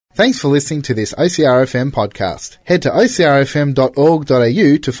Thanks for listening to this OCRFM podcast. Head to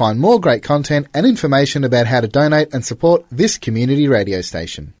ocrfm.org.au to find more great content and information about how to donate and support this community radio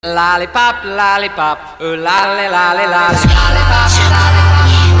station. Lollipop, lollipop, ooh lolly, lolly, lolly. Lollipop,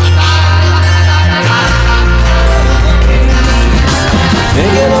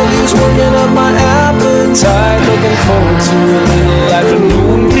 Thinking of you's working up my appetite. Looking forward to a little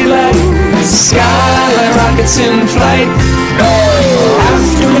afternoon delight. Skyline rockets in flight. Oh,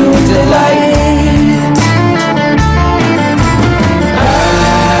 afternoon delight.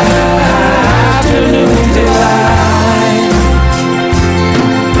 Afternoon delight.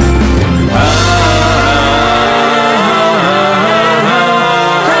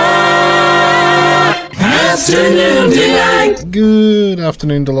 Afternoon delight. Good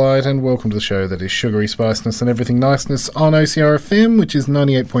afternoon, Delight, and welcome to the show that is sugary spiceness and everything niceness on OCRFM, which is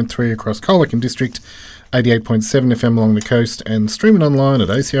 98.3 across Colac and District, 88.7 FM along the coast, and streaming online at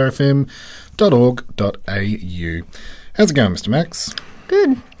ocrfm.org.au. How's it going, Mr. Max?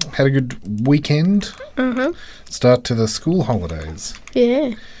 Good. Had a good weekend? Uh-huh. Start to the school holidays.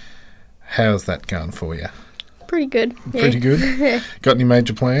 Yeah. How's that going for you? Pretty good. Yeah. Pretty good? Got any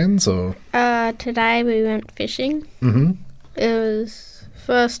major plans, or? Today we went fishing. Mm-hmm. It was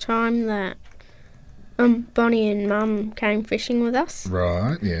first time that Bonnie and Mum came fishing with us.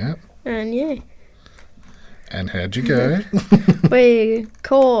 Right, yeah. And yeah. And how'd you go? We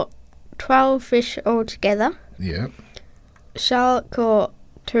caught 12 fish altogether. Yeah. Charlotte caught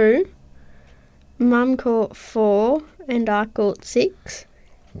 2. Mum caught 4 and I caught 6.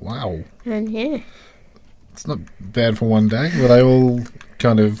 Wow. And yeah. It's not bad for one day. Were they all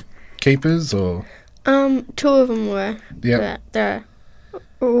kind of keepers, or? 2 of them were. Yeah. But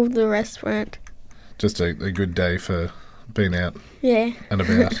all the rest weren't. Just a good day for being out Yeah. and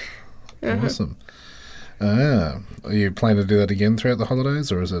about. Uh-huh. Awesome. Are you planning to do that again throughout the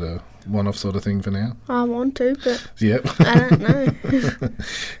holidays, or is it a one-off sort of thing for now? I want to, but Yep. I don't know.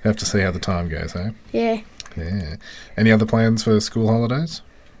 Have to see how the time goes, eh? Yeah. Yeah. Any other plans for school holidays?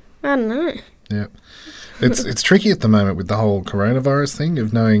 I don't know. Yep. It's tricky at the moment with the whole coronavirus thing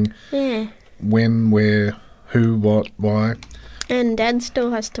of knowing Yeah. when, where, who, what, why. And Dad still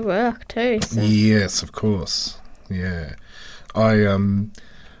has to work too. So. Yes, of course. Yeah. I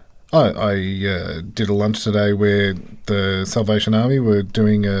did a lunch today where the Salvation Army were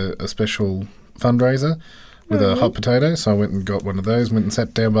doing a special fundraiser with a hot potato, so I went and got one of those, went and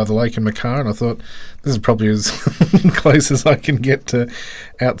sat down by the lake in my car, and I thought, this is probably as close as I can get to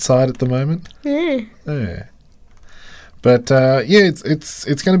outside at the moment. Yeah. Yeah. But, yeah, it's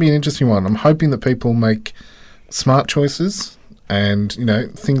going to be an interesting one. I'm hoping that people make smart choices and, you know,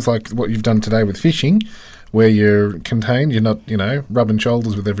 things like what you've done today with fishing, where you're contained, you're not, you know, rubbing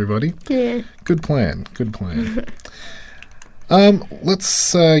shoulders with everybody. Yeah. Good plan, good plan.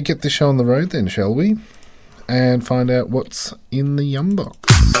 Let's get this show on the road then, shall we? And find out what's in the yum box.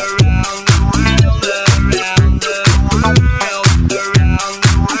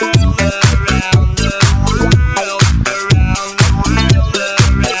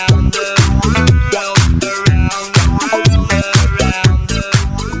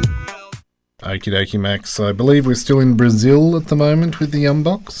 Okie dokie, Max. I believe we're still in Brazil at the moment with the yum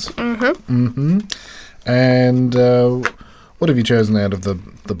box. Mm-hmm. Mm-hmm. And what have you chosen out of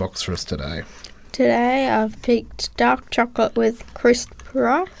the box for us today? Today I've picked dark chocolate with crisp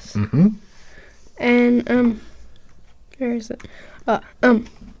rice. Mm-hmm. And where is it?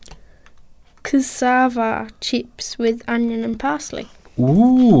 Cassava chips with onion and parsley.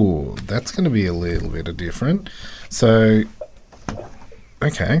 Ooh, that's going to be a little bit of different. So,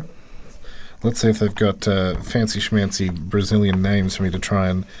 okay. Let's see if they've got fancy schmancy Brazilian names for me to try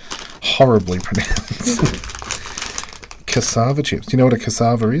and horribly pronounce. Cassava chips. Do you know what a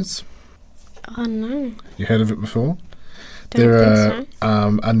cassava is? Oh, no. You heard of it before? Don't They're think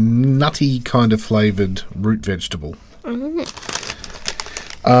so. a nutty kind of flavoured root vegetable. Mm.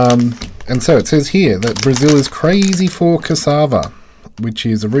 And so it says here that Brazil is crazy for cassava, which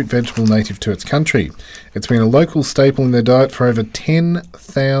is a root vegetable native to its country. It's been a local staple in their diet for over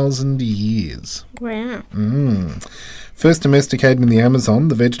 10,000 years. Wow. First domesticated in the Amazon,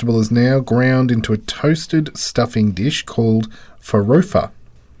 the vegetable is now ground into a toasted stuffing dish called farofa.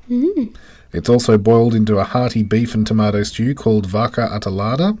 It's also boiled into a hearty beef and tomato stew called vaca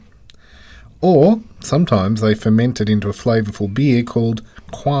atolada, or sometimes they ferment it into a flavourful beer called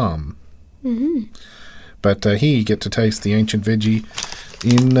quam. But here you get to taste the ancient veggie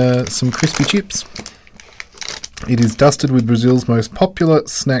in some crispy chips. It is dusted with Brazil's most popular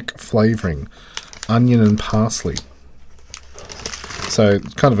snack flavouring, onion and parsley. So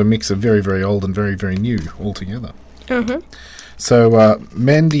it's kind of a mix of very, very old and very, very new altogether. So,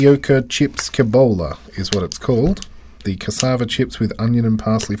 Mandioca Chips Cabola is what it's called. The cassava chips with onion and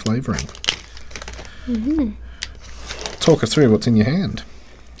parsley flavouring. Talk us through what's in your hand.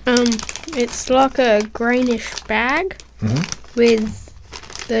 It's like a greenish bag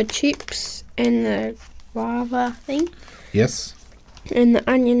with the chips and the lava thing, Yes. and the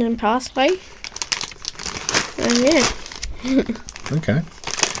onion and parsley. And yeah, Okay.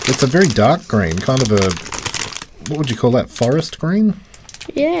 It's a very dark green, kind of a, what would you call that, forest green?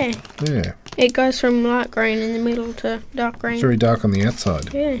 yeah. Yeah. It goes from light green in the middle to dark green. Very dark on the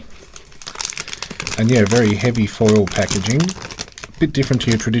outside. Yeah. And yeah, very heavy foil packaging. Bit different to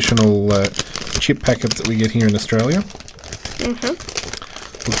your traditional chip packets that we get here in Australia.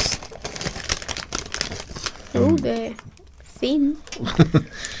 Looks, Oh, they're thin.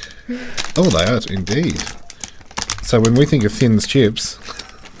 oh, they are indeed. So when we think of Thin's chips,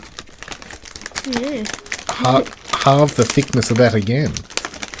 Yeah. halve the thickness of that again.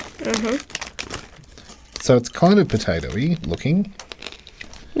 So it's kind of potato-y looking,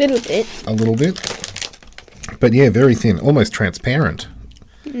 Little bit. a little bit. But yeah, very thin, almost transparent.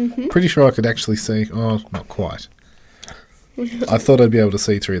 Pretty sure I could actually see, oh, not quite. I thought I'd be able to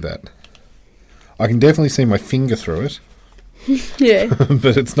see through that. I can definitely see my finger through it, Yeah.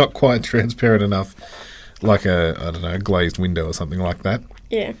 but it's not quite transparent enough, like a, I don't know, glazed window or something like that.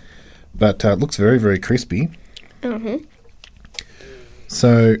 Yeah. But it looks very, very crispy. Uh-huh.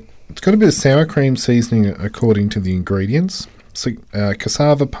 So it's got a bit of sour cream seasoning according to the ingredients. So,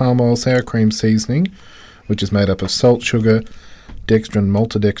 cassava palm oil sour cream seasoning, which is made up of salt, sugar, dextrin,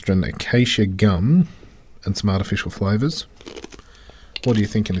 maltodextrin, acacia gum, and some artificial flavours. What are you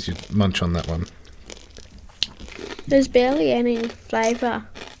thinking as you munch on that one? There's barely any flavour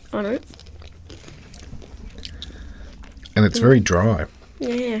on it. And it's very dry.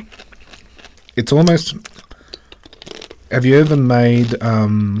 Yeah. It's almost... Have you ever made, what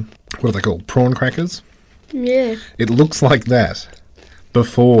are they called, prawn crackers? Yeah. It looks like that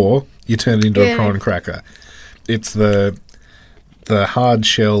before you turn it into a Yeah. prawn cracker. It's the hard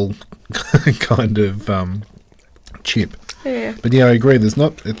shell kind of chip. Yeah. But yeah, I agree.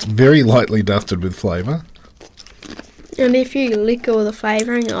 It's very lightly dusted with flavour. And if you lick all the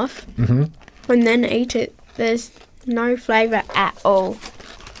flavouring off and then eat it, there's no flavour at all.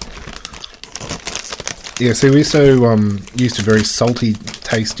 Yeah, see, we're so used to very salty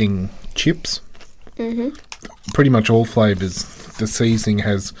tasting chips. Pretty much all flavours, the seasoning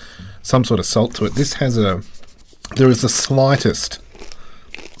has some sort of salt to it. This has there is the slightest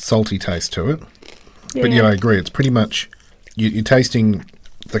salty taste to it. But yeah, I agree. It's pretty much, you're tasting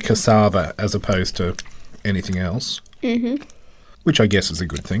the cassava as opposed to anything else. Which I guess is a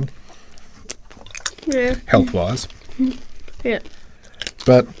good thing, Yeah. health-wise. Yeah.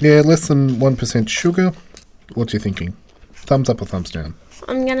 But yeah, less than 1% sugar. What are you thinking? Thumbs up or thumbs down?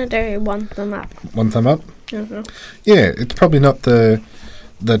 I'm going to do one thumb up. One thumb up? Uh-huh. Yeah, it's probably not the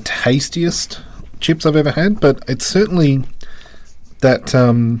tastiest chips I've ever had, but it's certainly that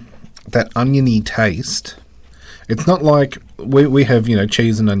oniony taste. It's not like we have,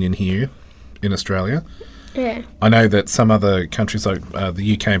 cheese and onion here in Australia. Yeah. I know that some other countries, like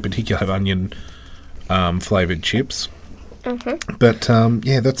the UK in particular, have onion flavoured chips. Uh-huh. But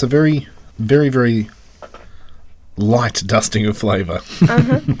yeah, that's a very, very, very light dusting of flavour.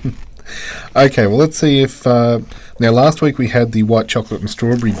 Okay, well, let's see if... now, last week we had the white chocolate and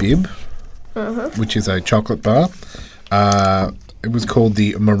strawberry bib, which is a chocolate bar. It was called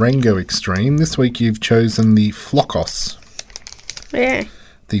the Marengo Extreme. This week you've chosen the Flocos, Yeah.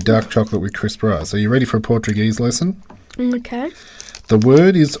 the dark chocolate with crisp rice. Are you ready for a Portuguese lesson? Okay. The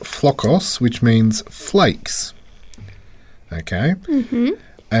word is flocos, which means flakes. Okay?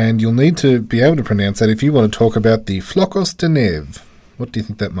 And you'll need to be able to pronounce that if you want to talk about the flocos de neve. What do you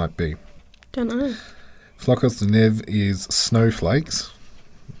think that might be? Don't know. Flocos de neve is snowflakes.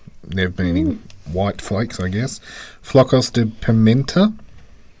 Neve meaning white flakes, I guess. Flocos de pimenta.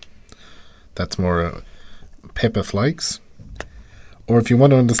 That's more pepper flakes. Or if you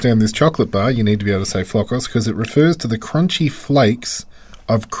want to understand this chocolate bar, you need to be able to say flocos because it refers to the crunchy flakes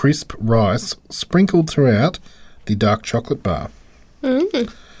of crisp rice sprinkled throughout the dark chocolate bar. There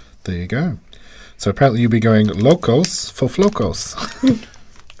you go. So apparently you'll be going locos for flocos. Do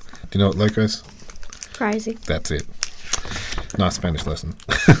you know what locos? Crazy. That's it. Nice Spanish lesson.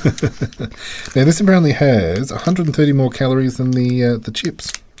 Now this apparently has 130 more calories than the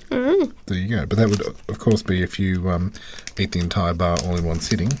chips. There you go. But that would, of course, be if you eat the entire bar all in one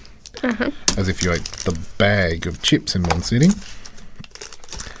sitting. As if you ate the bag of chips in one sitting.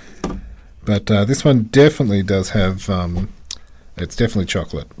 But this one definitely does have... it's definitely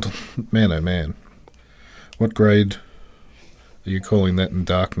chocolate. Man, oh man. What grade are you calling that in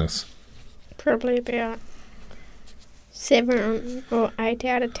darkness? Probably about 7 or 8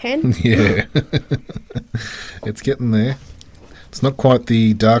 out of 10. Yeah. It's getting there. It's not quite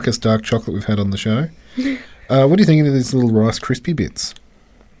the darkest dark chocolate we've had on the show. What do you think of these little Rice Krispie bits?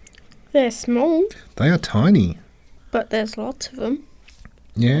 They're small, They are tiny. but there's lots of them.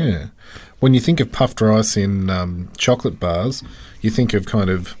 Yeah. When you think of puffed rice in chocolate bars, you think of kind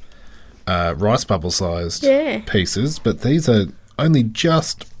of rice bubble-sized Yeah. pieces, but these are only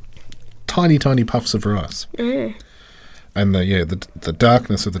just tiny, tiny puffs of rice. Yeah. And the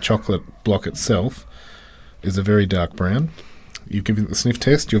darkness of the chocolate block itself is a very dark brown. You've given it the sniff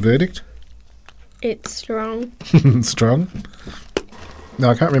test. Your verdict? It's strong. Strong. Now,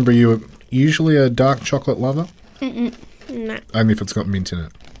 I can't remember, you were usually a dark chocolate lover? No. Only if it's got mint in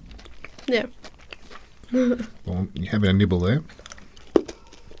it. Yeah. Well, you have a nibble there.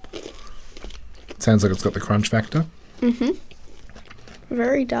 Sounds like it's got the crunch factor.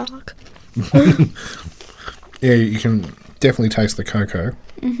 Very dark. Yeah, you can definitely taste the cocoa.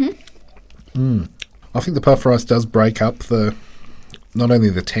 I think the puff rice does break up not only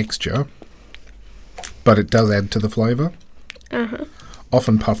the texture, but it does add to the flavour.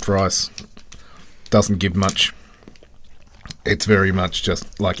 Often puffed rice doesn't give much. It's very much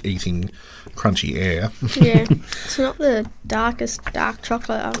just like eating crunchy air. Yeah. It's not the darkest dark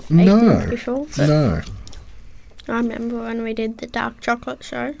chocolate I've No. eaten before. But No. I remember when we did the dark chocolate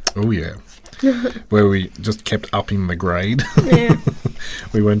show. Oh, yeah. Where we just kept upping the grade. Yeah.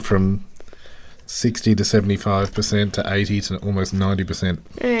 We went from 60 to 75% to 80 to almost 90%.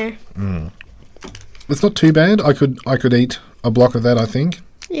 Yeah. It's not too bad. I could eat a block of that, I think.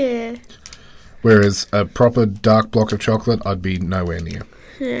 Yeah. Whereas a proper dark block of chocolate, I'd be nowhere near.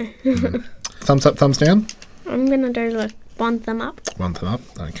 Yeah. Thumbs up, thumbs down? I'm going to do like one thumb up. One thumb up.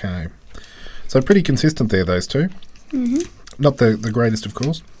 Okay. So pretty consistent there, those two. Not the greatest, of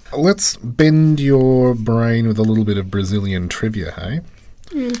course. Let's bend your brain with a little bit of Brazilian trivia, hey?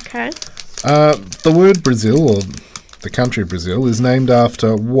 Okay. The word Brazil, or the country of Brazil, is named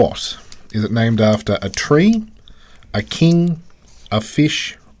after what? Is it named after a tree, a king, a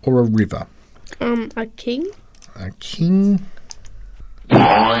fish, or a river? A king? A king?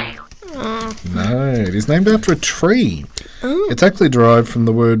 No, it is named after a tree. It's actually derived from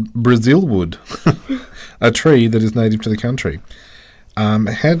the word Brazilwood, a tree that is native to the country. How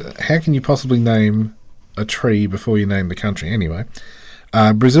can you possibly name a tree before you name the country anyway?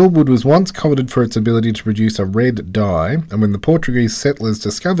 Brazilwood was once coveted for its ability to produce a red dye, and when the Portuguese settlers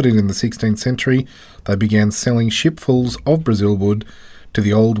discovered it in the 16th century, they began selling shipfuls of Brazilwood to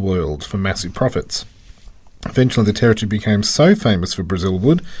the Old World for massive profits. Eventually the territory became so famous for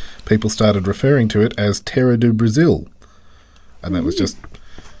Brazilwood, people started referring to it as Terra do Brazil. And that was just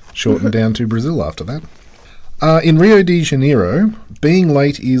shortened down to Brazil after that. In Rio de Janeiro, being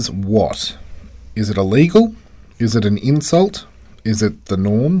late is what? Is it illegal? Is it an insult? Is it the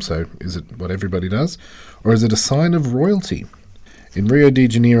norm? So is it what everybody does? Or is it a sign of royalty? In Rio de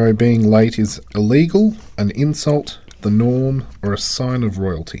Janeiro, being late is illegal, an insult, the norm, or a sign of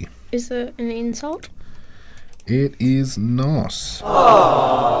royalty. Is it an insult? It is not.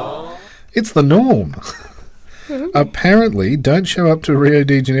 It's the norm. Apparently, don't show up to Rio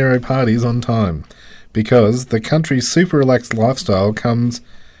de Janeiro parties on time, because the country's super relaxed lifestyle comes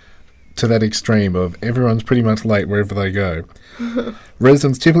to that extreme of everyone's pretty much late wherever they go.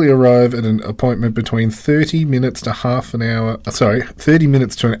 Residents typically arrive at an appointment between 30 minutes to an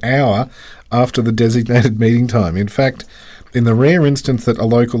hour after the designated meeting time. In fact, in the rare instance that a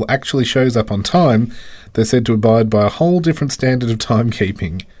local actually shows up on time, they're said to abide by a whole different standard of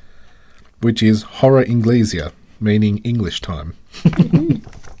timekeeping, which is hora inglesia, meaning English time.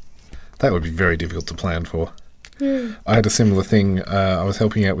 That would be very difficult to plan for. I had a similar thing. I was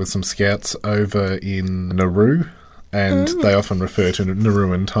helping out with some scouts over in Nauru, and they often refer to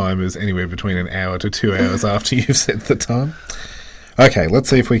Nauruan time as anywhere between an hour to 2 hours after you've set the time. Okay, let's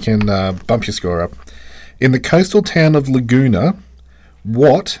see if we can bump your score up. In the coastal town of Laguna,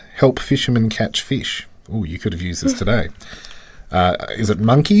 what help fishermen catch fish? Oh, you could have used this today. Is it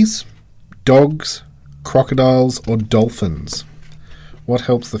monkeys, dogs, crocodiles, or dolphins? What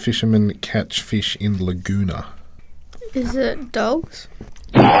helps the fishermen catch fish in Laguna? Is it dogs?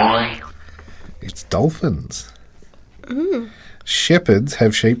 It's dolphins. Shepherds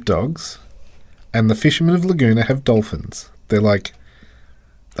have sheepdogs, and the fishermen of Laguna have dolphins. They're like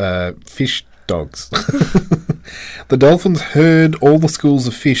fish dogs. The dolphins herd all the schools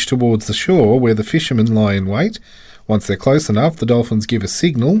of fish towards the shore, where the fishermen lie in wait. Once they're close enough, the dolphins give a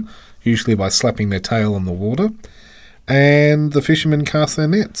signal, usually by slapping their tail on the water, and the fishermen cast their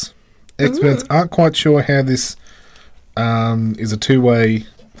nets. Experts aren't quite sure how this is a two-way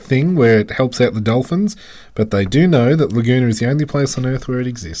thing where it helps out the dolphins, but they do know that Laguna is the only place on Earth where it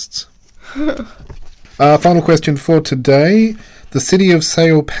exists. Final question for today. The city of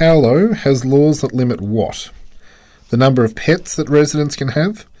Sao Paulo has laws that limit what? The number of pets that residents can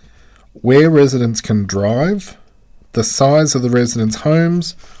have, where residents can drive, the size of the residents'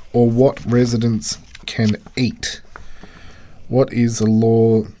 homes, or what residents can eat. What is a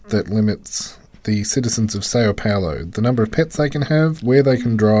law that limits the citizens of Sao Paulo? The number of pets they can have, where they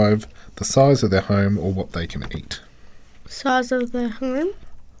can drive, the size of their home, or what they can eat. Size of the home?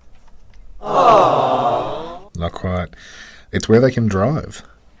 Not quite. It's where they can drive.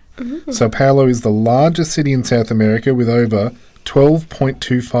 Sao Paulo is the largest city in South America with over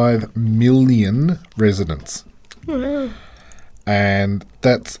 12.25 million residents. Wow. And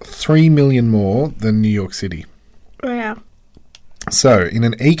that's 3 million more than New York City. Wow. So, in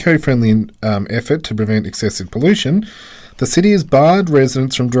an eco-friendly effort to prevent excessive pollution, the city has barred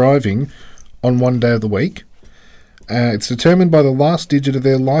residents from driving on one day of the week. It's determined by the last digit of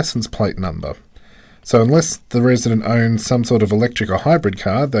their license plate number. So unless the resident owns some sort of electric or hybrid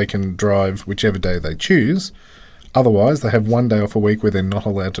car, they can drive whichever day they choose. Otherwise, they have one day off a week where they're not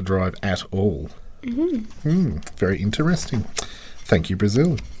allowed to drive at all. Very interesting. Thank you,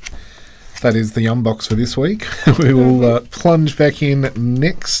 Brazil. That is the Unbox for this week. We will plunge back in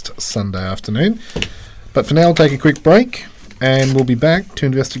next Sunday afternoon. But for now, I'll take a quick break, and we'll be back to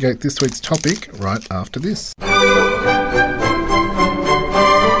investigate this week's topic right after this.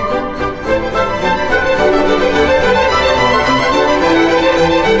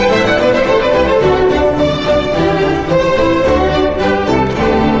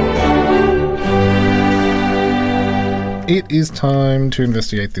 It is time to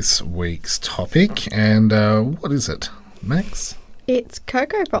investigate this week's topic, and what is it, Max? It's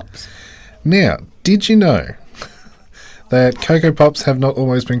Cocoa Pops. Now, did you know that Cocoa Pops have not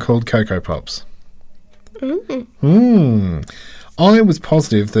always been called Cocoa Pops? I was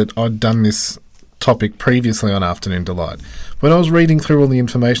positive that I'd done this topic previously on Afternoon Delight. When I was reading through all the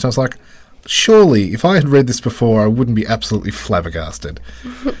information, I was like, surely, if I had read this before, I wouldn't be absolutely flabbergasted.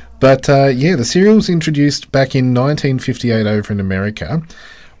 But, the cereal was introduced back in 1958 over in America,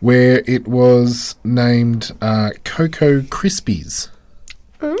 where it was named Cocoa Krispies.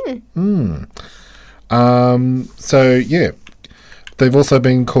 They've also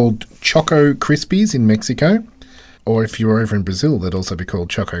been called Choco Krispies in Mexico. Or if you were over in Brazil, they'd also be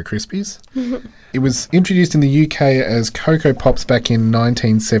called Choco Krispies. It was introduced in the UK as Cocoa Pops back in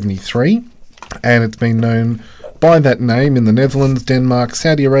 1973, and it's been known by that name in the Netherlands, Denmark,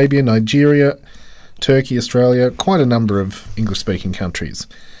 Saudi Arabia, Nigeria, Turkey, Australia, quite a number of English-speaking countries.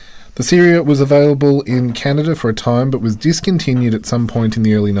 The cereal was available in Canada for a time, but was discontinued at some point in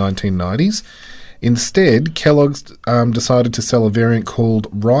the early 1990s. Instead, Kellogg's decided to sell a variant called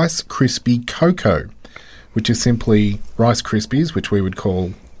Rice Krispie Cocoa, which is simply Rice Krispies, which we would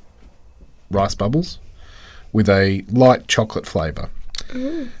call Rice Bubbles, with a light chocolate flavour.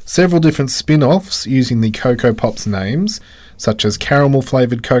 Several different spin-offs using the Cocoa Pops names, such as caramel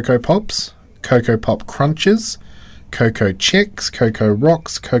flavoured Cocoa Pops, Cocoa Pop Crunches, Cocoa Chex, Cocoa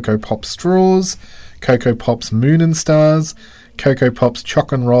Rocks, Cocoa Pop Straws, Cocoa Pops Moon and Stars, Cocoa Pops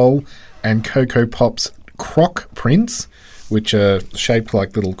Choc and Roll, and Cocoa Pops Croc Prints, which are shaped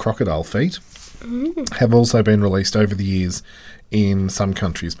like little crocodile feet, have also been released over the years in some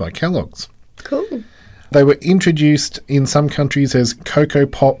countries by Kellogg's. Cool. They were introduced in some countries as Cocoa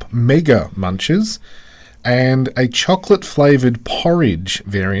Pop Mega Munches, and a chocolate-flavoured porridge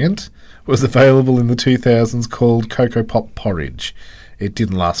variant was available in the 2000s called Cocoa Pop Porridge. It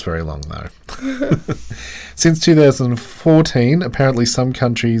didn't last very long, though. Since 2014, apparently some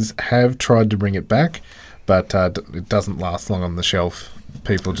countries have tried to bring it back, but it doesn't last long on the shelf.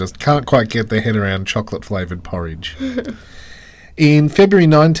 People just can't quite get their head around chocolate-flavoured porridge. In February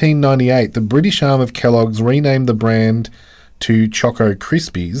 1998, the British arm of Kellogg's renamed the brand to Choco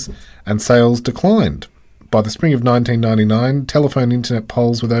Krispies, and sales declined. By the spring of 1999, telephone internet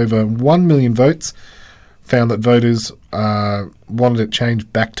polls with over 1 million votes found that voters wanted it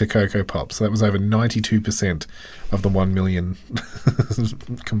changed back to Cocoa Pops. So that was over 92% of the 1 million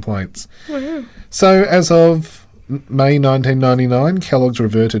complaints. Mm-hmm. So as of May 1999, Kellogg's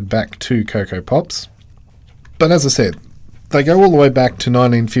reverted back to Cocoa Pops. But as I said, they go all the way back to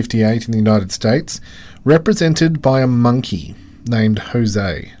 1958 in the United States, represented by a monkey named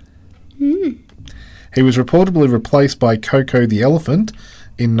Jose. He was reportedly replaced by Coco the elephant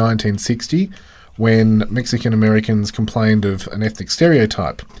in 1960 when Mexican Americans complained of an ethnic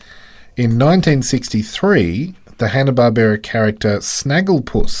stereotype. In 1963, the Hanna-Barbera character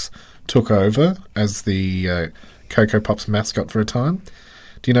Snagglepuss took over as the Cocoa Pops mascot for a time.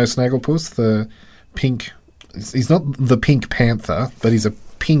 Do you know Snagglepuss, the pink... He's not the pink panther, but he's a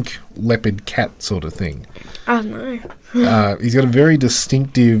pink leopard cat sort of thing. I don't know. He's got a very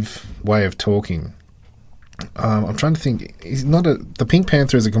distinctive way of talking. I'm trying to think. He's not the Pink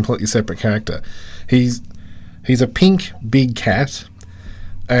Panther is a completely separate character. He's a pink big cat,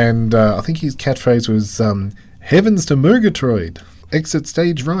 and I think his catchphrase was "Heavens to Murgatroyd, exit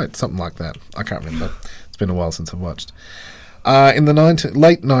stage right," something like that. I can't remember. It's been a while since I've watched. In the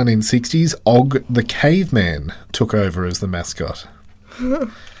late 1960s, Og the Caveman took over as the mascot.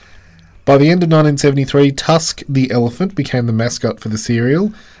 By the end of 1973, Tusk the Elephant became the mascot for the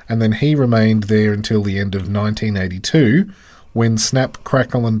cereal, and then he remained there until the end of 1982, when Snap,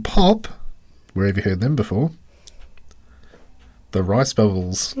 Crackle and Pop, where have you heard them before? The Rice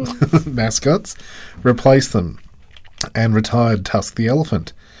Bubbles mascots, replaced them and retired Tusk the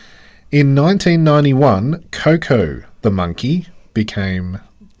Elephant. In 1991, Coco the Monkey became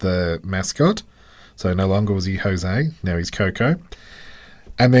the mascot, so no longer was he Jose, now he's Coco.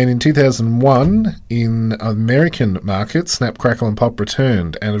 And then in 2001, in American markets, Snap, Crackle and Pop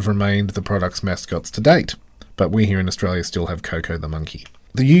returned and have remained the product's mascots to date. But we here in Australia still have Coco the Monkey.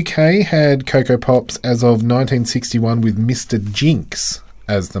 The UK had Cocoa Pops as of 1961 with Mr. Jinx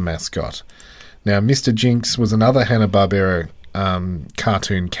as the mascot. Now, Mr. Jinx was another Hanna-Barbera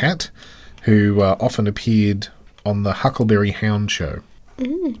cartoon cat who often appeared on the Huckleberry Hound show.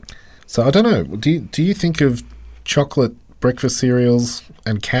 So I don't know, do you think of chocolate breakfast cereals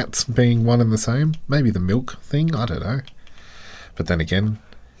and cats being one and the same? Maybe the milk thing, I don't know. But then again,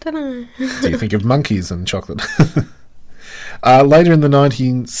 Don't know. do you think of monkeys and chocolate? Later in the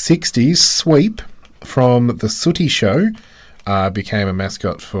 1960s, Sweep from the Sooty Show became a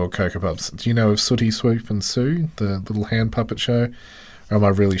mascot for Cocoa Pops. Do you know of Sooty, Swoop and Sue, the little hand puppet show? Or am I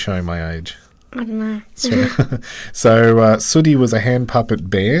really showing my age? I don't know. So Sooty was a hand puppet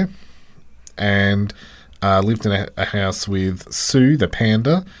bear and lived in a house with Sue, the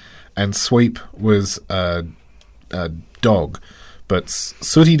panda, and Sweep was a dog. But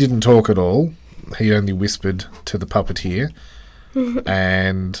Sooty didn't talk at all. He only whispered to the puppeteer.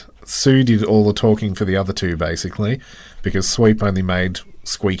 And Sue did all the talking for the other two, basically, because Sweep only made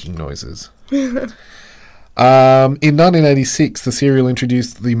squeaking noises. In 1986, the cereal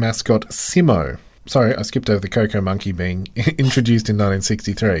introduced the mascot Simo. Sorry, I skipped over the Cocoa Monkey being introduced in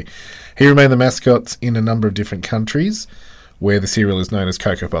 1963. He remained the mascot in a number of different countries where the cereal is known as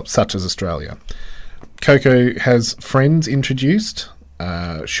Cocoa Pops, such as Australia. Coco has friends introduced,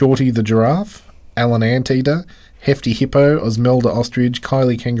 Shorty the Giraffe, Alan Anteater, Hefty Hippo, Osmelda Ostrich,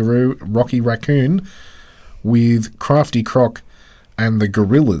 Kylie Kangaroo, Rocky Raccoon, with Crafty Croc and the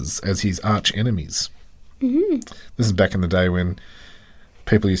Gorillas as his arch enemies. This is back in the day when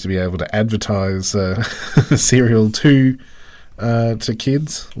people used to be able to advertise cereal to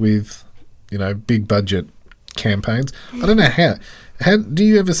kids with, big budget campaigns. I don't know how do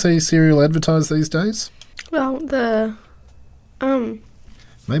you ever see cereal advertised these days? Well, the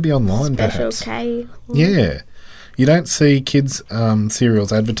Maybe online, Special perhaps. K. Yeah. You don't see kids'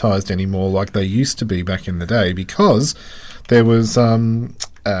 cereals advertised anymore like they used to be back in the day because there was a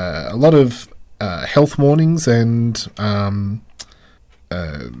lot of health warnings and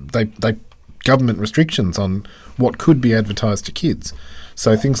they government restrictions on what could be advertised to kids.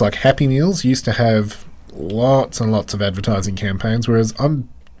 So things like Happy Meals used to have lots and lots of advertising campaigns, whereas I'm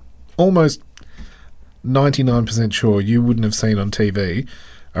almost 99% sure you wouldn't have seen on TV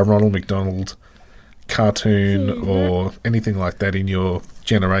a Ronald McDonald cartoon or anything like that in your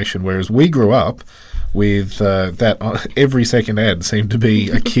generation, whereas we grew up with that every second ad seemed to be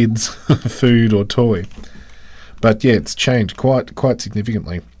a kid's food or toy. But yeah, it's changed quite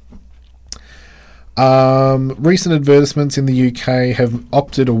significantly. Recent advertisements in the UK have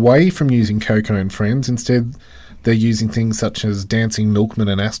opted away from using Coco and Friends. Instead, they're using things such as dancing milkmen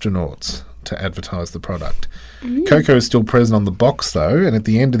and astronauts to advertise the product. Coco is still present on the box though, and at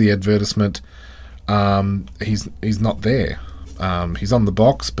the end of the advertisement, he's not there. He's on the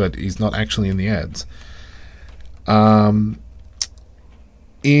box, but he's not actually in the ads.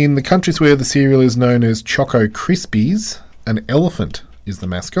 In the countries where the cereal is known as Choco Krispies, an elephant is the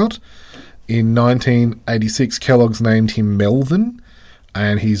mascot. In 1986, Kellogg's named him Melvin,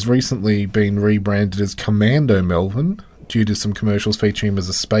 and he's recently been rebranded as Commando Melvin due to some commercials featuring him as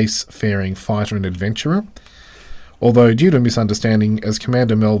a space-faring fighter and adventurer. Although, due to misunderstanding, as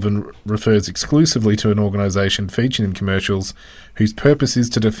Commander Melvin refers exclusively to an organisation featured in commercials whose purpose is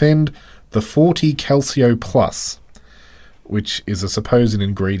to defend the 40 Calcio Plus, which is a supposed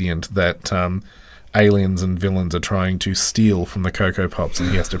ingredient that aliens and villains are trying to steal from the Cocoa Pops, and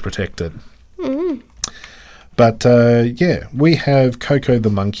he has to protect it. But, yeah, we have Coco the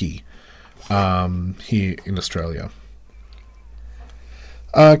Monkey here in Australia.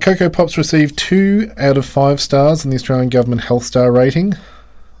 Coco Pops received 2 out of 5 stars in the Australian Government Health Star rating.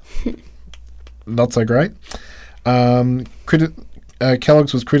 Not so great.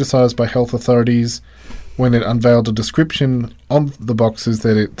 Kellogg's was criticised by health authorities when it unveiled a description on the boxes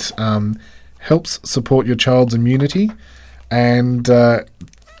that it helps support your child's immunity. And there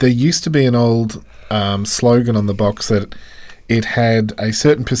used to be an old slogan on the box that it had a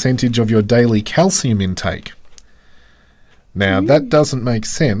certain percentage of your daily calcium intake. Now, that doesn't make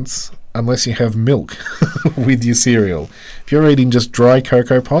sense unless you have milk with your cereal. If you're eating just dry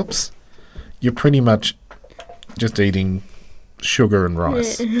Coco Pops, you're pretty much just eating sugar and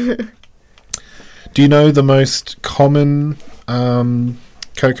rice. Do you know the most common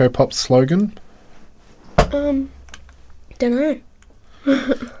Coco Pops slogan? Dunno.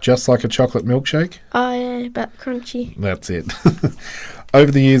 Just like a chocolate milkshake? Oh, yeah, but crunchy. That's it.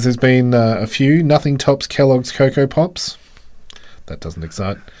 Over the years, there's been a few. Nothing tops Kellogg's Coco Pops. That doesn't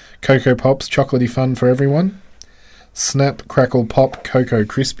excite. Coco Pops, chocolatey fun for everyone. Snap, Crackle, Pop, Coco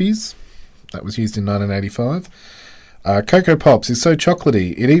Krispies. That was used in 1985. Coco Pops is so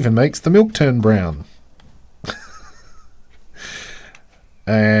chocolatey, it even makes the milk turn brown.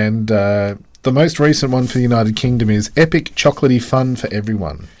 And the most recent one for the United Kingdom is Epic Chocolatey Fun for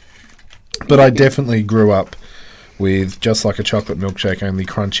Everyone. But I definitely grew up with Just Like a Chocolate Milkshake, only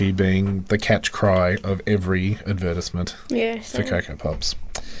crunchy being the catch cry of every advertisement for Coco Pops.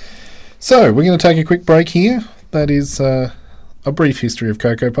 So, we're going to take a quick break here. That is a brief history of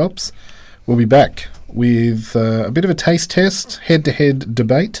Coco Pops. We'll be back with a bit of a taste test, head-to-head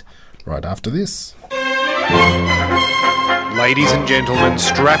debate, right after this. Ladies and gentlemen,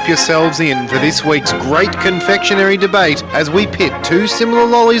 strap yourselves in for this week's great confectionery debate as we pit 2 similar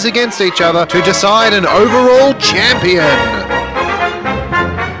lollies against each other to decide an overall champion.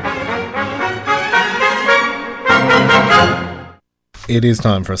 It is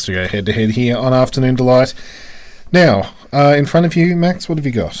time for us to go head-to-head here on Afternoon Delight. Now, in front of you, Max, what have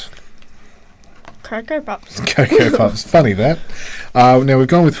you got? Coco Pops. Coco Pops. Funny that. Now, we've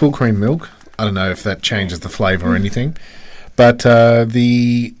gone with full cream milk. I don't know if that changes the flavour or anything. But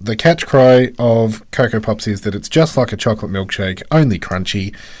the catch cry of Coco Pops is that it's just like a chocolate milkshake, only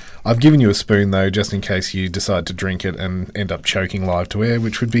crunchy. I've given you a spoon, though, just in case you decide to drink it and end up choking live to air,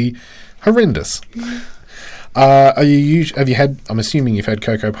 which would be horrendous. Have you had, I'm assuming you've had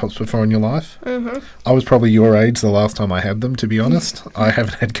Coco Pops before in your life? Mm-hmm. I was probably your age the last time I had them, to be honest. I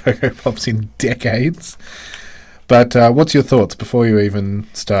haven't had Coco Pops in decades. But what's your thoughts before you even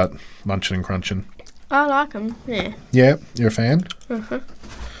start munching and crunching? I like them, yeah. Yeah, you're a fan?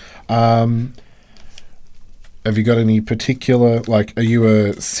 Mm-hmm. Have you got any particular, like, are you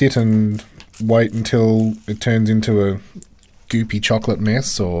a sit and wait until it turns into a goopy chocolate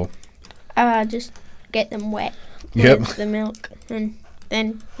mess, or? Just get them wet Yep. with the milk and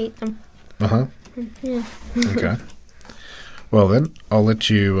then eat them. Uh-huh. Yeah. Okay. Well then, I'll let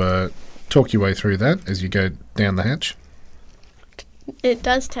you talk your way through that as you go down the hatch. It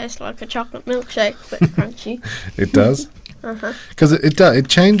does taste like a chocolate milkshake, but crunchy. It does? Uh-huh. Because it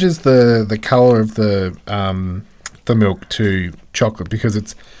changes the colour of the milk to chocolate because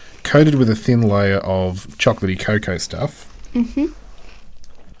it's coated with a thin layer of chocolatey cocoa stuff. Mm-hmm.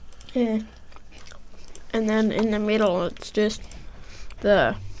 Yeah. And then in the middle, it's just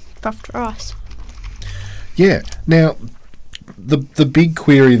the puffed rice. Yeah. Now, the big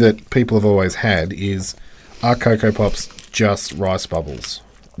query that people have always had is, are Coco Pops just rice bubbles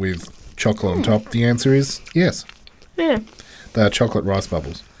with chocolate on top? The answer is yes. Yeah. They are chocolate rice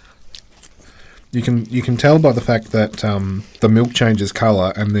bubbles. You can tell by the fact that the milk changes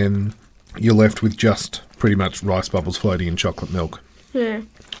colour and then you're left with just pretty much rice bubbles floating in chocolate milk. Yeah.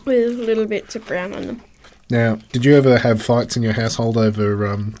 With little bits of brown on them. Now, did you ever have fights in your household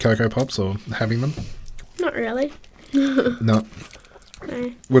over Coco Pops or having them? Not really. No.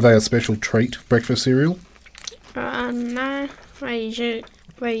 No. Were they a special treat, breakfast cereal? No.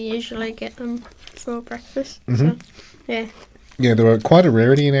 We usually get them for breakfast. Mhm. So, yeah. Yeah, they were quite a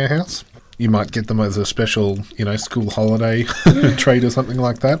rarity in our house. You might get them as a special, school holiday treat or something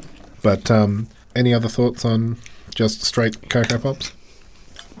like that. But any other thoughts on just straight Coco Pops?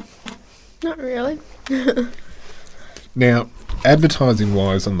 Not really. Now,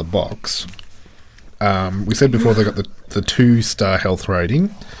 advertising-wise on the box, we said before they got the 2-star health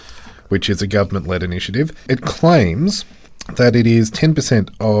rating, which is a government-led initiative. It claims that it is 10%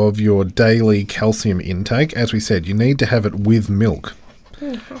 of your daily calcium intake. As we said, you need to have it with milk.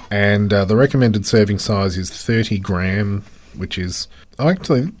 Mm-hmm. And the recommended serving size is 30 gram, which is...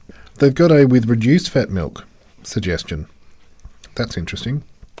 Actually, they've got a with reduced fat milk, suggestion. That's interesting.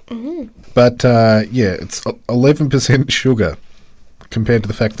 But, it's 11% sugar compared to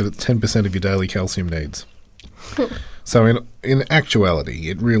the fact that it's 10% of your daily calcium needs. So in actuality,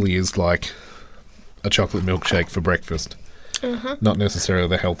 it really is like a chocolate milkshake for breakfast. Not necessarily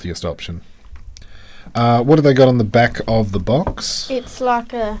the healthiest option. What have they got on the back of the box? It's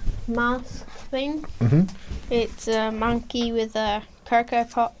like a mask thing. It's a monkey with a Cocoa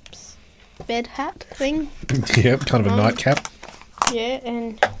Pops bed hat thing. Yep, kind of a nightcap. Yeah,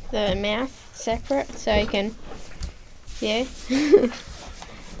 and the mouth separate so you can, use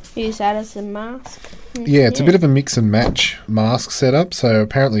that as a mask. Yeah, it's a bit of a mix and match mask setup. So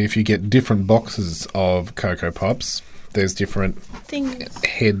apparently if you get different boxes of Cocoa Pops, there's different Things.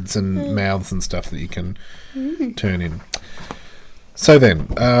 heads and mouths and stuff that you can turn in. So then,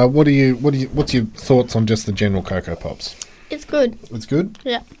 what's your thoughts on just the general Cocoa Pops? It's good. It's good?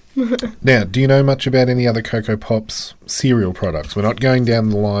 Yeah. Now, do you know much about any other Cocoa Pops cereal products? We're not going down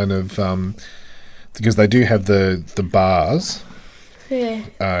the line of, because they do have the bars,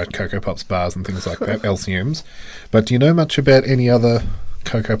 Yeah. Cocoa Pops bars and things like that, LCMs. But do you know much about any other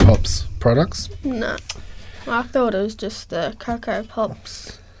Cocoa Pops products? No. I thought it was just the Cocoa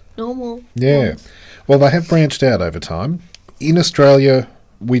Pops normal. Yeah. ones. Well, they have branched out over time. In Australia,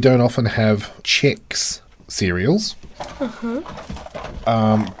 we don't often have Chex cereals.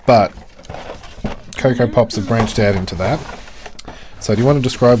 But Cocoa Pops have branched out into that. So do you want to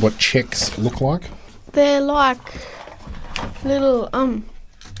describe what Chex look like? They're like little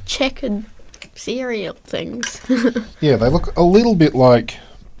checkered cereal things. Yeah, they look a little bit like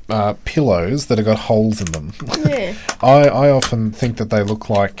pillows that have got holes in them. Yeah. I often think that they look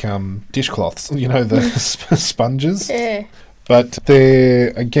like dishcloths, you know, the sponges. Yeah. But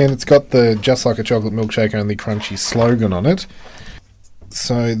they're, again, it's got the just like a chocolate milkshake, only crunchy slogan on it.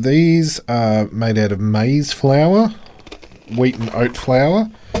 So these are made out of maize flour, wheat and oat flour,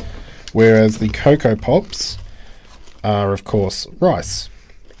 whereas the Cocoa Pops are, of course, rice.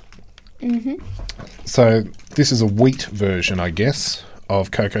 So this is a wheat version, I guess,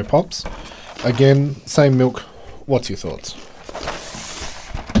 of Cocoa Pops. Again, same milk. What's your thoughts?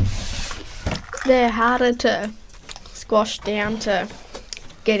 They're harder to squash down to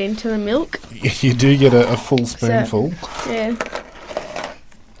get into the milk. You do get a full spoonful. Yeah.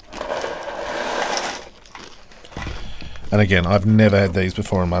 And again, I've never had these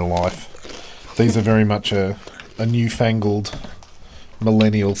before in my life. These are very much a newfangled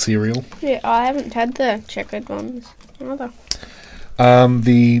millennial cereal. Yeah, I haven't had the checkered ones either.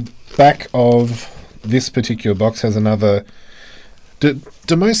 The back of this particular box has another... Do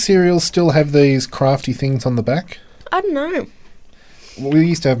most cereals still have these crafty things on the back? I don't know. Well, we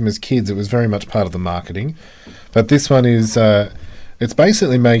used to have them as kids. It was very much part of the marketing. But this one is... it's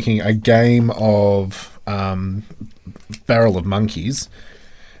basically making a game of Barrel of Monkeys.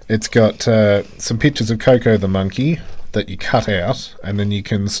 It's got some pictures of Coco the monkey that you cut out, and then you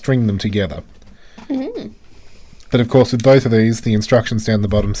can string them together. But of course, with both of these, the instructions down the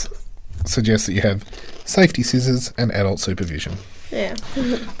bottom suggest that you have safety scissors and adult supervision. Yeah.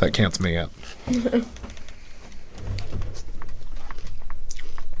 That counts me out.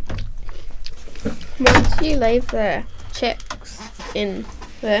 Once you leave the checks in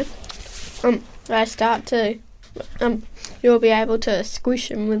there, they start to, you'll be able to squish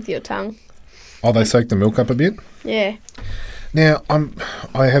them with your tongue. Oh, they soak the milk up a bit? Yeah. Now,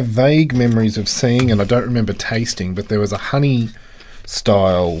 I have vague memories of seeing, and I don't remember tasting, but there was a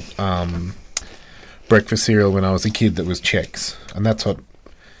honey-style breakfast cereal when I was a kid that was Chex, and that's what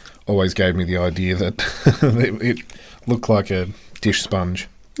always gave me the idea that it looked like a dish sponge.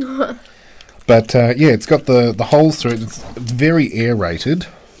 But, yeah, it's got the holes through it. It's very aerated.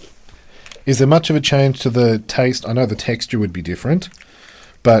 Is there much of a change to the taste? I know the texture would be different,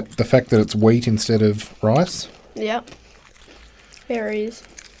 but the fact that it's wheat instead of rice? Yep. Berries.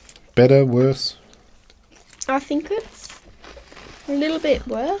 Better, worse? I think it's a little bit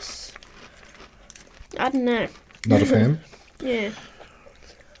worse. I don't know. Not a fan? Yeah.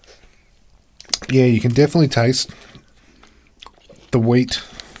 Yeah, you can definitely taste the wheat.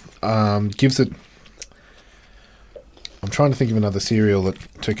 Gives it... I'm trying to think of another cereal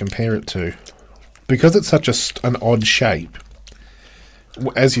to compare it to. Because it's such an odd shape,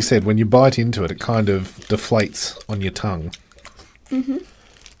 as you said, when you bite into it, it kind of deflates on your tongue.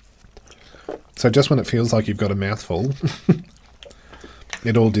 So just when it feels like you've got a mouthful,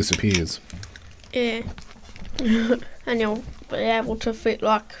 it all disappears. Yeah. And you'll be able to fit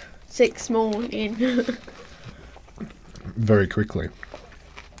like 6 more in. Very quickly.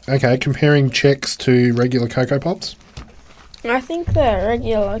 Okay, comparing Chex to regular Cocoa Pops? I think the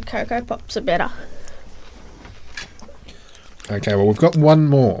regular Cocoa Pops are better. Okay, well, we've got one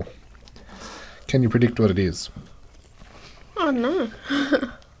more. Can you predict what it is? Oh no.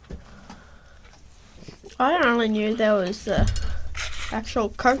 I only knew there was the actual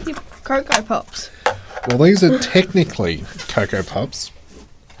Cocoa Pops. Well, these are technically Cocoa Pops.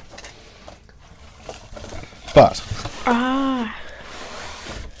 But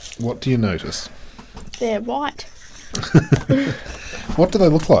what do you notice? They're white. What do they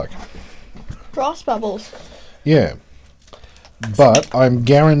look like? Rice bubbles. Yeah. But I'm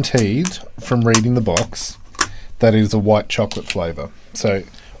guaranteed from reading the box that it is a white chocolate flavour. So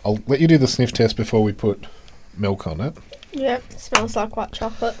I'll let you do the sniff test before we put milk on it. Yep, smells like white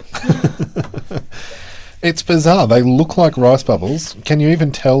chocolate. It's bizarre. They look like rice bubbles. Can you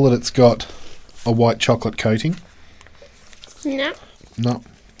even tell that it's got a white chocolate coating? No. No.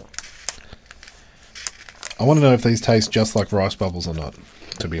 I want to know if these taste just like rice bubbles or not,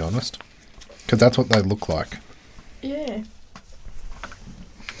 to be honest. Because that's what they look like. Yeah.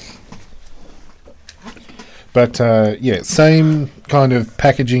 But, yeah, same kind of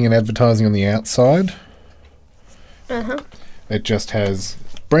packaging and advertising on the outside. Uh-huh. It just has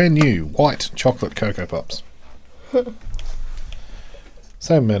brand new white chocolate Cocoa Pops.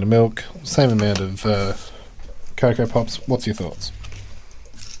 Same amount of milk, same amount of Cocoa Pops. What's your thoughts?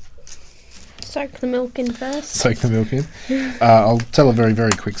 Soak the milk in first. Soak the milk in. I'll tell a very,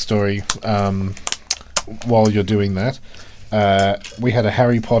 very quick story while you're doing that. We had a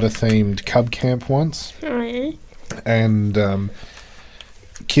Harry Potter themed cub camp once. Oh, yeah? And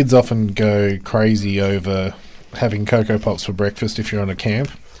kids often go crazy over having Cocoa Pops for breakfast if you're on a camp.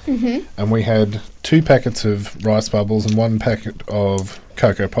 Mm-hmm. And we had 2 packets of rice bubbles and 1 packet of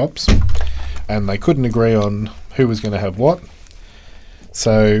Cocoa Pops. And they couldn't agree on who was going to have what.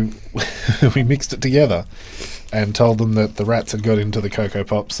 So we mixed it together and told them that the rats had got into the Cocoa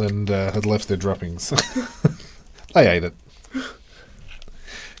Pops and had left their droppings. They ate it.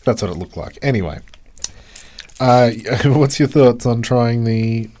 That's what it looked like. Anyway, what's your thoughts on trying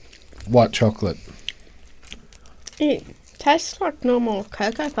the white chocolate? It tastes like normal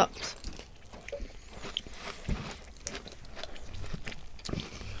Cocoa Pops.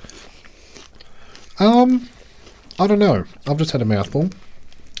 I don't know. I've just had a mouthful.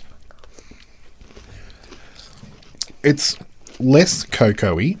 It's less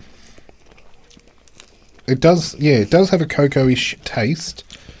cocoa-y. It does have a cocoa-ish taste,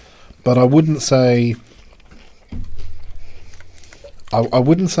 but I wouldn't say... I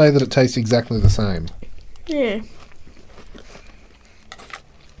wouldn't say that it tastes exactly the same. Yeah.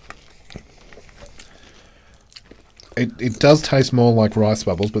 It does taste more like rice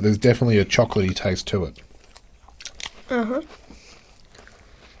bubbles, but there's definitely a chocolatey taste to it. Uh-huh.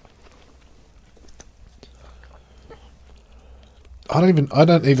 I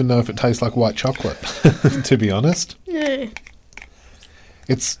don't even know if it tastes like white chocolate, to be honest. Yeah.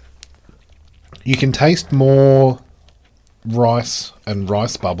 You can taste more rice and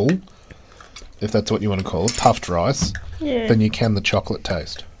rice bubble, if that's what you want to call it, puffed rice, Yeah. than you can the chocolate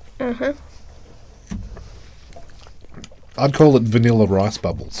taste. Uh-huh. I'd call it vanilla rice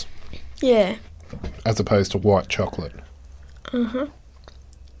bubbles, Yeah. as opposed to white chocolate. Uh-huh.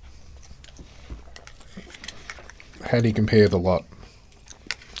 How do you compare the lot?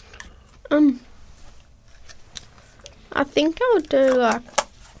 I think I would do like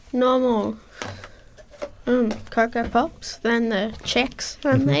normal Cocoa Pops than the Chex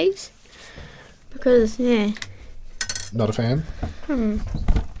on these. Because, yeah. Not a fan?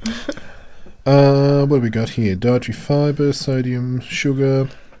 What have we got here? Dietary fibre, sodium, sugar.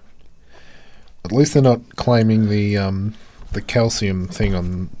 At least they're not claiming the calcium thing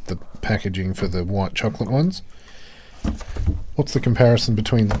on the packaging for the white chocolate ones. What's the comparison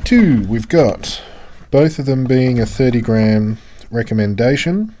between the two? We've got both of them being a 30-gram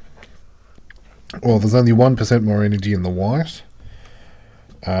recommendation. Well, there's only 1% more energy in the white.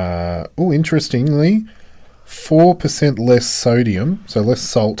 Interestingly, 4% less sodium, so less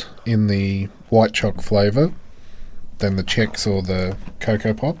salt in the white choc flavour than the Chex or the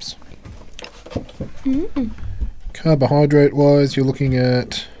Cocoa Pops. Carbohydrate-wise, you're looking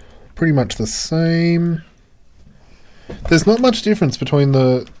at pretty much the same. There's not much difference between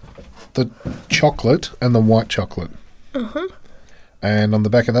the chocolate and the white chocolate. Uh-huh. And on the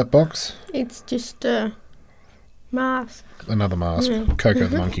back of that box, It's just a mask. another mask. Coco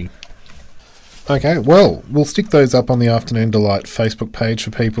the Monkey. Okay, well, we'll stick those up on the Afternoon Delight Facebook page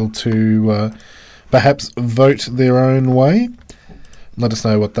for people to perhaps vote their own way. Let us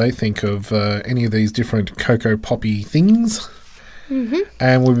know what they think of any of these different Cocoa Poppy things.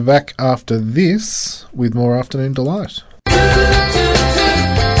 And we'll be back after this with more Afternoon Delight.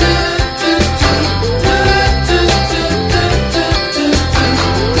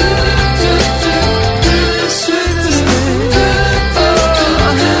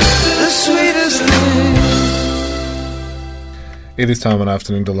 It is time on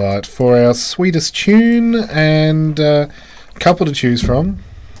Afternoon Delight for our sweetest tune, and a couple to choose from.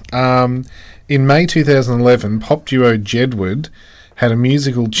 In May 2011, pop duo Jedward had a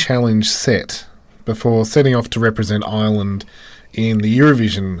musical challenge set before setting off to represent Ireland in the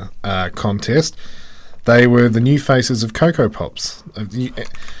Eurovision contest. They were the new faces of Cocoa Pops.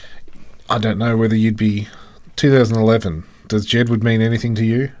 I don't know whether you'd be... 2011. Does Jedward mean anything to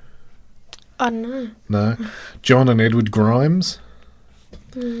you? I don't know. No. John and Edward Grimes?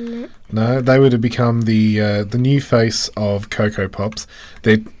 No. No, they were to become the new face of Cocoa Pops.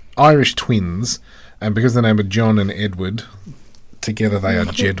 They're Irish twins, and because the name of John and Edward, together they are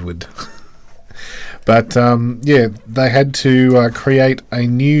Jedward. But, they had to create a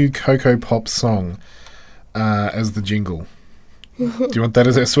new Cocoa Pops song as the jingle. Do you want that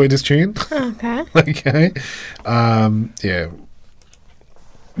as our sweetest tune? Okay. Okay. Yeah.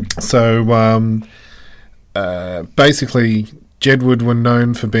 So, basically, Jedward were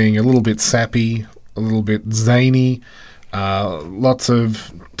known for being a little bit sappy, a little bit zany. Lots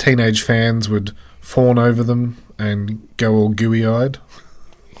of teenage fans would fawn over them and go all gooey-eyed.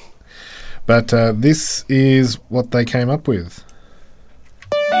 But this is what they came up with.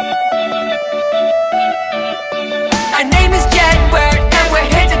 Our name is Jedward, and we're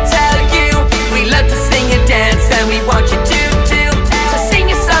here to tell you we love to sing and dance, and we want you to too. So sing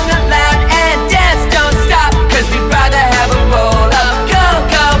your song out loud and dance, don't stop, 'cause we'd rather have a bowl of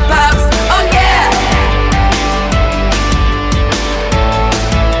Cocoa Pops. Oh yeah!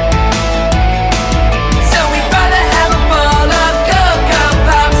 So we'd rather have a bowl of Cocoa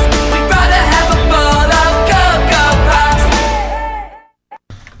Pops. We'd rather have a bowl of Cocoa Pops.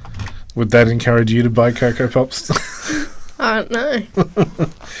 Would that encourage you to buy Cocoa Pops? I don't know.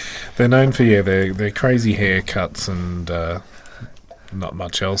 They're known for, their crazy haircuts and not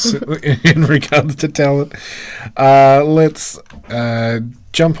much else in regards to talent. Let's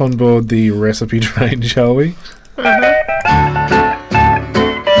jump on board the recipe train, shall we?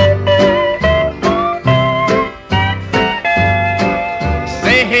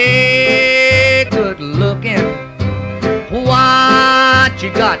 Say, hey, good looking, what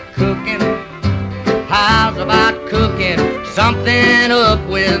you got cooking? How's about cooking something up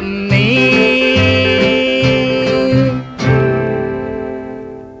with me?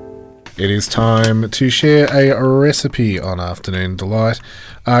 It is time to share a recipe on Afternoon Delight.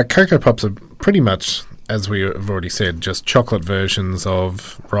 Cocoa Pops are pretty much, as we have already said, just chocolate versions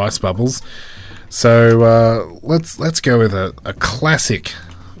of rice bubbles. So let's go with a classic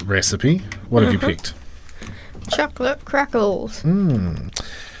recipe. What have you picked? Chocolate crackles.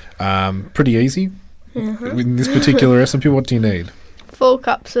 Pretty easy. In this particular recipe, what do you need? 4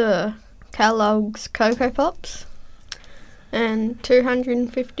 cups of Kellogg's Cocoa Pops and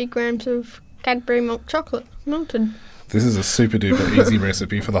 250 grams of Cadbury milk chocolate melted. This is a super duper easy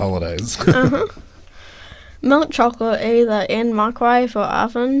recipe for the holidays. Melt chocolate either in microwave or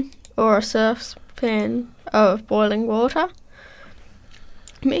oven or a saucepan of boiling water.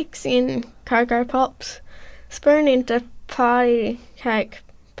 Mix in Cocoa Pops. Spoon into party cake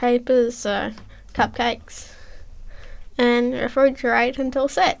papers, so cupcakes, and refrigerate until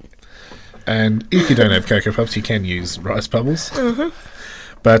set. And if you don't have Cocoa Pops, you can use rice bubbles.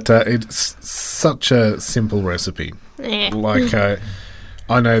 But it's such a simple recipe. Yeah. Like,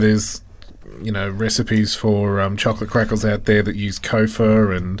 I know there's, recipes for chocolate crackles out there that use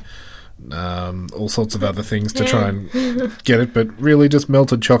Kofa and all sorts of other things to try and get it, but really just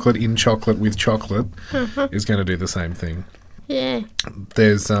melted chocolate in chocolate with chocolate is going to do the same thing. Yeah.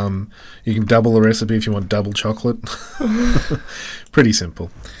 There's you can double the recipe if you want double chocolate. Pretty simple.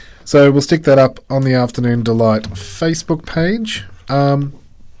 So we'll stick that up on the Afternoon Delight Facebook page.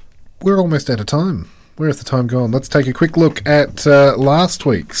 We're almost out of time. Where has the time gone? Let's take a quick look at last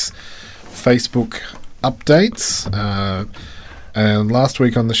week's Facebook updates. And last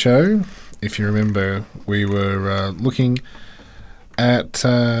week on the show, if you remember, we were looking at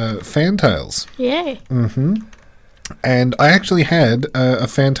Fantails. Yeah. And I actually had a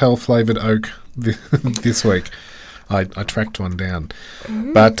Fantail flavoured oak this week. I tracked one down.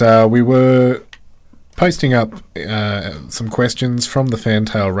 But we were posting up some questions from the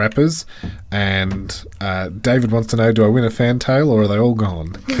Fantail rappers, and David wants to know, do I win a Fantail or are they all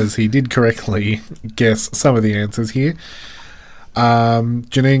gone? Because he did correctly guess some of the answers here.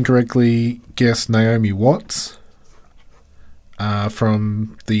 Janine correctly guessed Naomi Watts.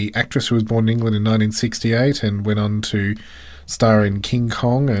 From the actress who was born in England in 1968 and went on to star in King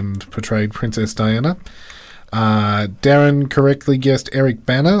Kong and portrayed Princess Diana. Darren correctly guessed Eric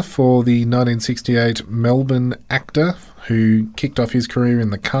Bana for the 1968 Melbourne actor who kicked off his career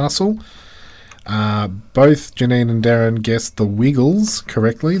in The Castle. Both Janine and Darren guessed the Wiggles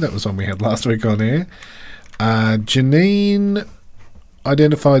correctly. That was one we had last week on air. Janine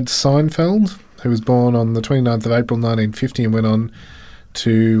identified Seinfeld, who was born on the 29th of April 1950 and went on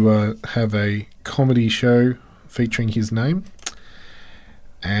to have a comedy show featuring his name.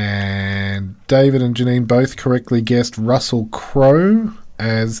 And David and Janine both correctly guessed Russell Crowe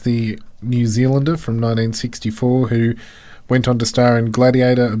as the New Zealander from 1964 who went on to star in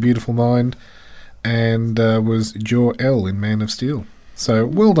Gladiator, A Beautiful Mind, and was Jor-El in Man of Steel. So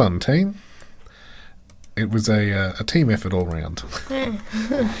well done, team. It was a team effort all round.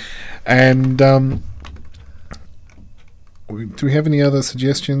 And do we have any other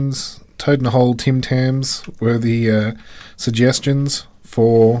suggestions? Toad in a Hole Tim Tams were the suggestions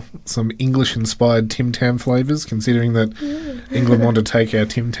for some English-inspired Tim Tam flavours, considering that England want to take our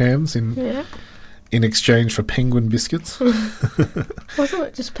Tim Tams in exchange for penguin biscuits. Wasn't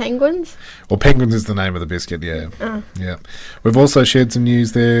it just penguins? Well, penguins is the name of the biscuit, yeah. Yeah. We've also shared some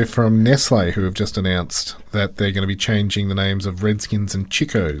news there from Nestle, who have just announced that they're going to be changing the names of Redskins and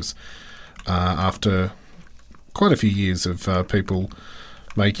Chicos after quite a few years of people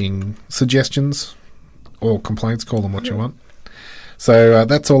making suggestions or complaints, call them what you want. So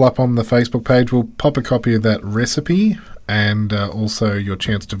that's all up on the Facebook page. We'll pop a copy of that recipe and also your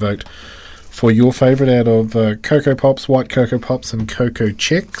chance to vote for your favourite out of Cocoa Pops, White Cocoa Pops and Cocoa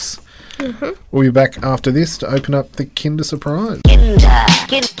Chex. We'll be back after this to open up the Kinder Surprise. Kinder,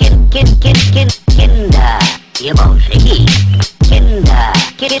 Kinder, you won't see. Kinder,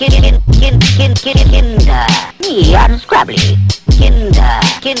 Kinder, me unscrabbly. Kinder,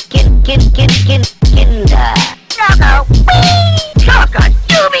 Kinder, Choco, wee, Choco,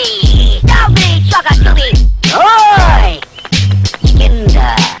 Dooby, Dooby, Choco, Dooby, oi!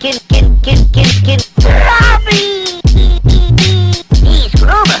 Kinder, Robbie, he's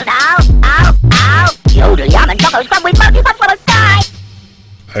grooving now, ow, yodel, yum, and Choco, scrub with Marky, that's what I die.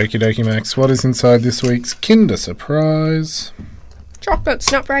 Okie dokie, Max. What is inside this week's Kinder Surprise?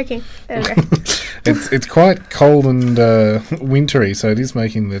 Chocolate's not breaking. There we go. It's quite cold and wintry, so it is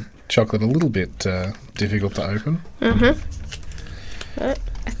making the chocolate a little bit difficult to open. But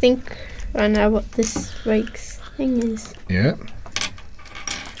I think I know what this week's thing is. Yeah.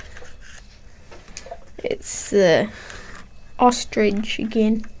 It's the ostrich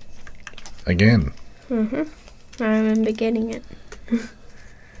again. Again. I remember getting it.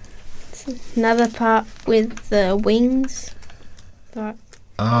 It's another part with the wings. But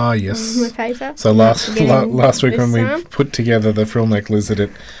Ah, yes. my paper. So last week when we time. put together the frill neck lizard, it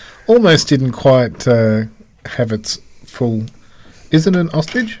almost didn't quite have its full... Is it an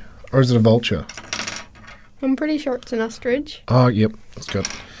ostrich or is it a vulture? I'm pretty sure it's an ostrich. Oh, yep. It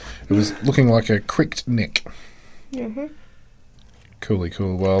was looking like a cricked neck. Cooly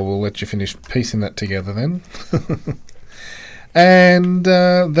cool. Well, we'll let you finish piecing that together then. And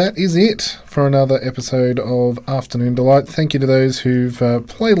that is it for another episode of Afternoon Delight. Thank you to those who've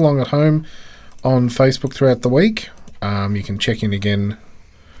played along at home on Facebook throughout the week. You can check in again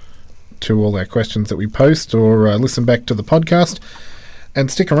to all our questions that we post or listen back to the podcast. And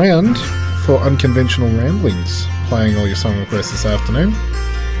stick around for Unconventional Ramblings, playing all your song requests this afternoon.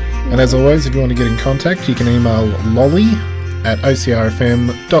 And as always, if you want to get in contact, you can email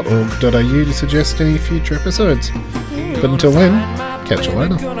lolly@ocrfm.org.au to suggest any future episodes. But until then, catch you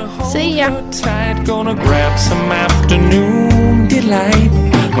later. See ya. Gonna grab some afternoon delight.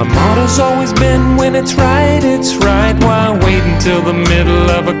 My motto's always been when it's right, why wait until the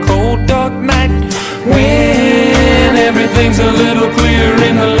middle of a cold dark night when everything's a little clearer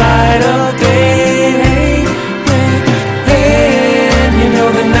in the light of day. And you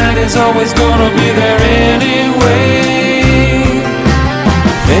know the night is always gonna be there anyway.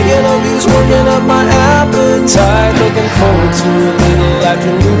 Thinking of you's working up my appetite. Looking forward to a little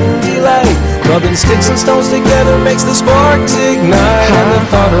afternoon delight. Rubbing sticks and stones together makes the sparks ignite. And the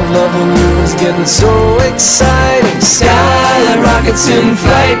thought of loving you is getting so exciting. Sky like rockets in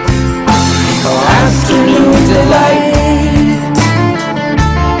flight. Oh, afternoon delight.